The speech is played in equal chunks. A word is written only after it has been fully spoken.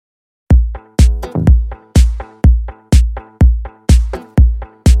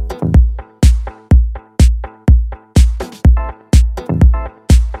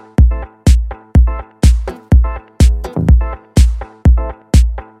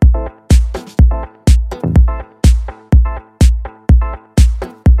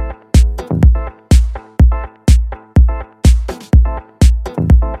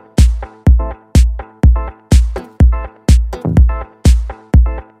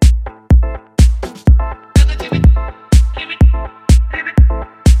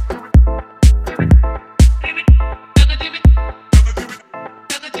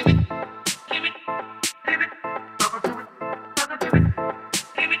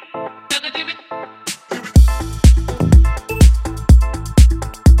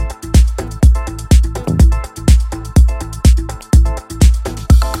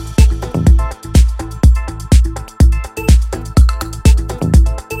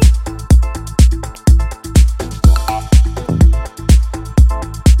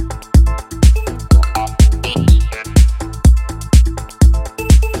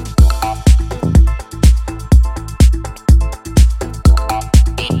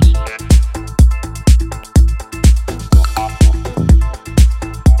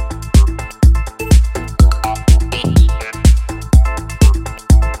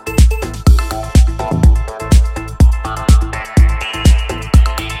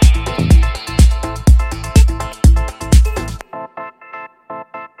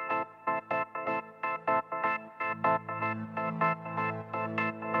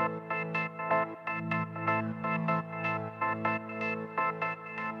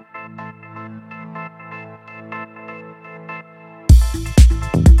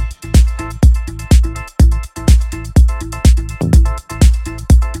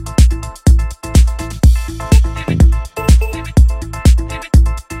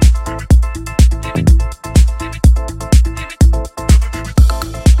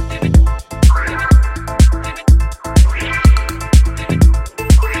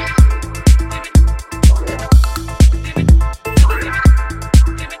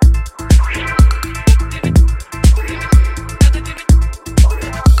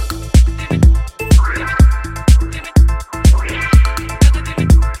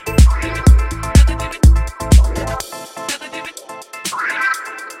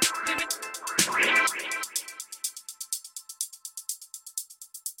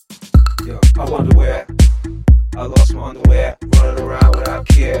I wonder where I lost my underwear, running around without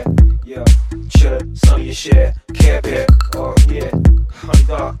care. Yeah, should've some of your share, care pair. Oh yeah, honey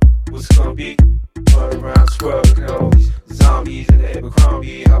dog, what's it gonna be? Running around this world, looking at all these zombies and the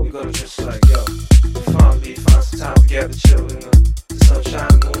Abercrombie. How we gonna just like, yo, finally find some time together, chill in the sunshine,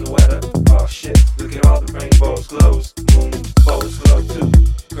 the moon, the weather. Oh shit, look at all the rainbows, glows, moon bows glow too.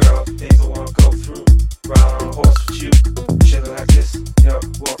 Girl, things I wanna go through. Ride on a horse with you, chillin' like this. Yo,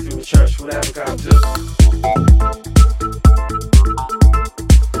 walk through the church, whatever gotta do.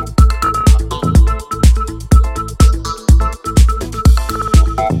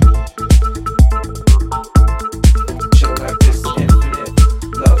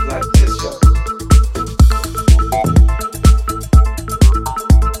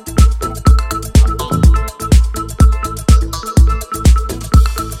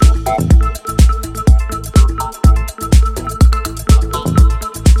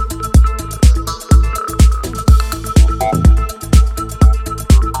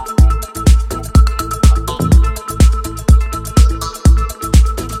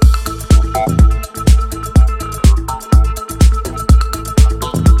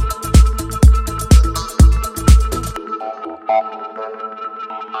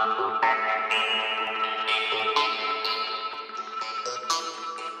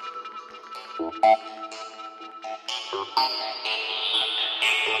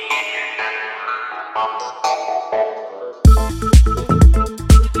 Thank you.